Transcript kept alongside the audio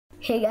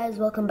Hey guys,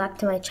 welcome back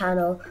to my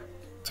channel.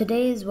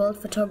 Today is World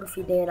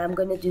Photography Day and I'm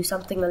going to do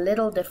something a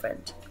little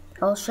different.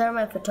 I'll share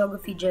my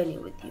photography journey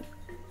with you.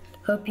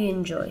 Hope you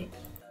enjoy.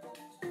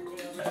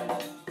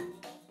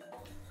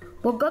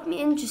 What got me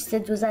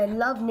interested was I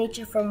love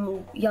nature from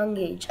a young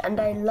age and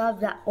I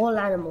loved all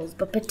animals,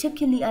 but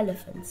particularly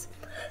elephants.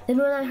 Then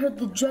when I heard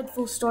the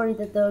dreadful story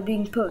that they were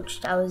being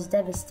poached, I was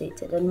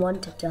devastated and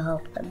wanted to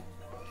help them.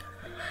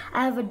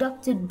 I have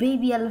adopted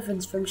baby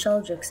elephants from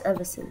shelters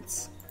ever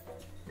since.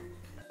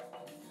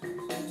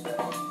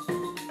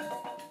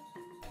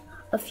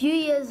 A few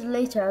years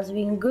later, I was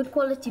being a good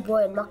quality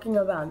boy and mucking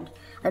around,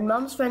 and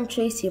Mom's friend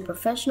Tracy, a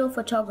professional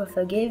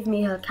photographer, gave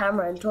me her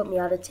camera and taught me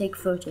how to take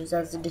photos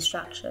as a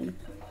distraction.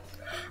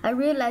 I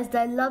realized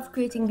I loved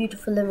creating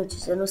beautiful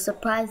images and was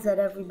surprised that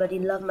everybody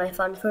loved my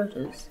fun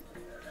photos.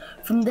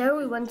 From there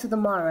we went to the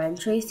Mara and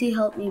Tracy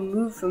helped me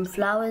move from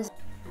flowers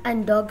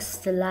and dogs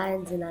to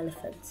lions and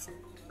elephants.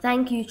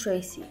 Thank you,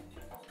 Tracy.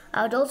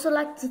 I would also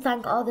like to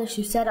thank Adarsh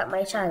who set up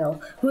my channel,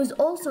 who is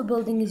also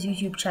building his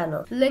YouTube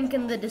channel. Link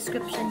in the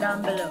description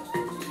down below.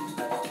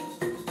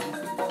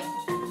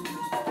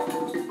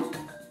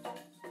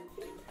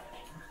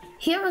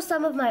 Here are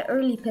some of my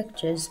early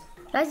pictures.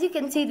 As you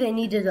can see, they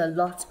needed a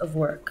lot of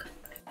work.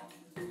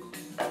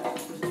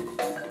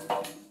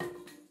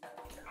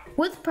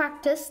 With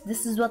practice,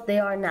 this is what they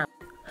are now.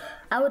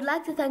 I would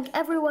like to thank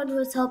everyone who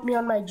has helped me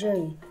on my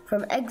journey,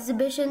 from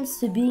exhibitions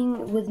to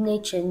being with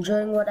nature,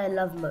 enjoying what I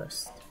love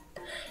most.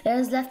 It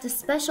has left a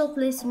special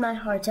place in my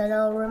heart and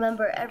I'll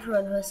remember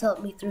everyone who has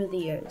helped me through the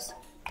years.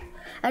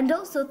 And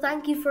also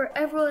thank you for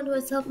everyone who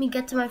has helped me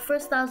get to my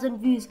first 1,000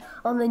 views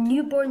on the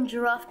newborn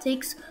giraffe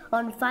takes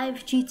on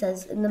 5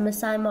 cheetahs in the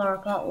Masai Mara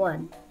Part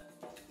 1.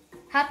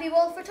 Happy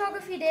World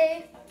Photography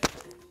Day!